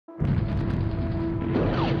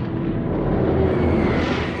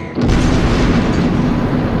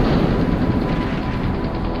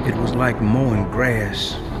like mowing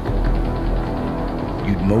grass.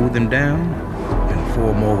 You'd mow them down, and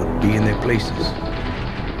 4 more would be in their places.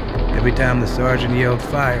 Every time the sergeant yelled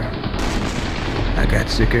fire, I got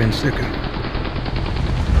sicker and sicker.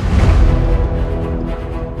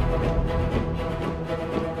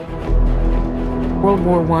 World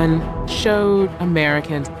War I showed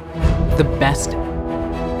Americans the best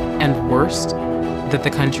and worst that the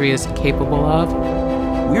country is capable of.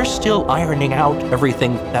 We're still ironing out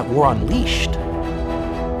everything that war unleashed.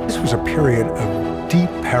 This was a period of deep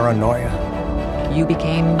paranoia. You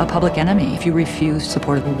became a public enemy if you refused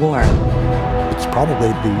support of the war. It's probably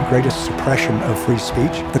the greatest suppression of free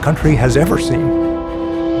speech the country has ever seen.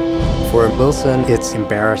 For Wilson, it's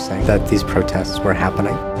embarrassing that these protests were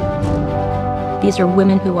happening. These are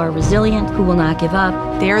women who are resilient, who will not give up.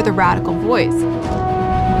 They're the radical voice.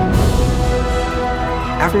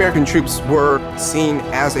 African-American troops were seen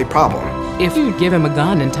as a problem. If you give him a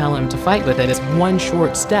gun and tell him to fight with it, it's one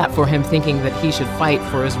short step for him thinking that he should fight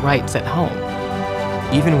for his rights at home.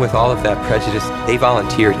 Even with all of that prejudice, they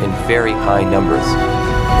volunteered in very high numbers.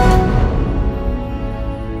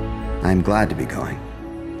 I'm glad to be going.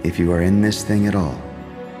 If you are in this thing at all,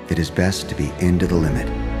 it is best to be into the limit.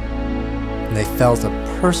 And they felt a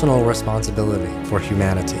personal responsibility for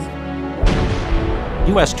humanity.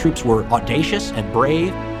 U.S. troops were audacious and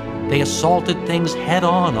brave. They assaulted things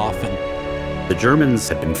head-on often. The Germans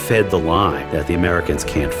had been fed the lie that the Americans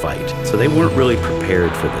can't fight, so they weren't really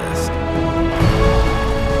prepared for this.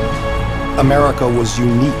 America was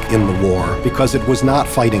unique in the war because it was not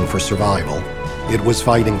fighting for survival. It was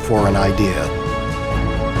fighting for an idea.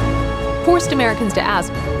 Forced Americans to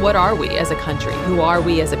ask, what are we as a country? Who are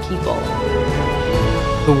we as a people?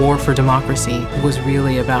 The war for democracy was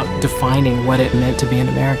really about defining what it meant to be an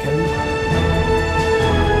American.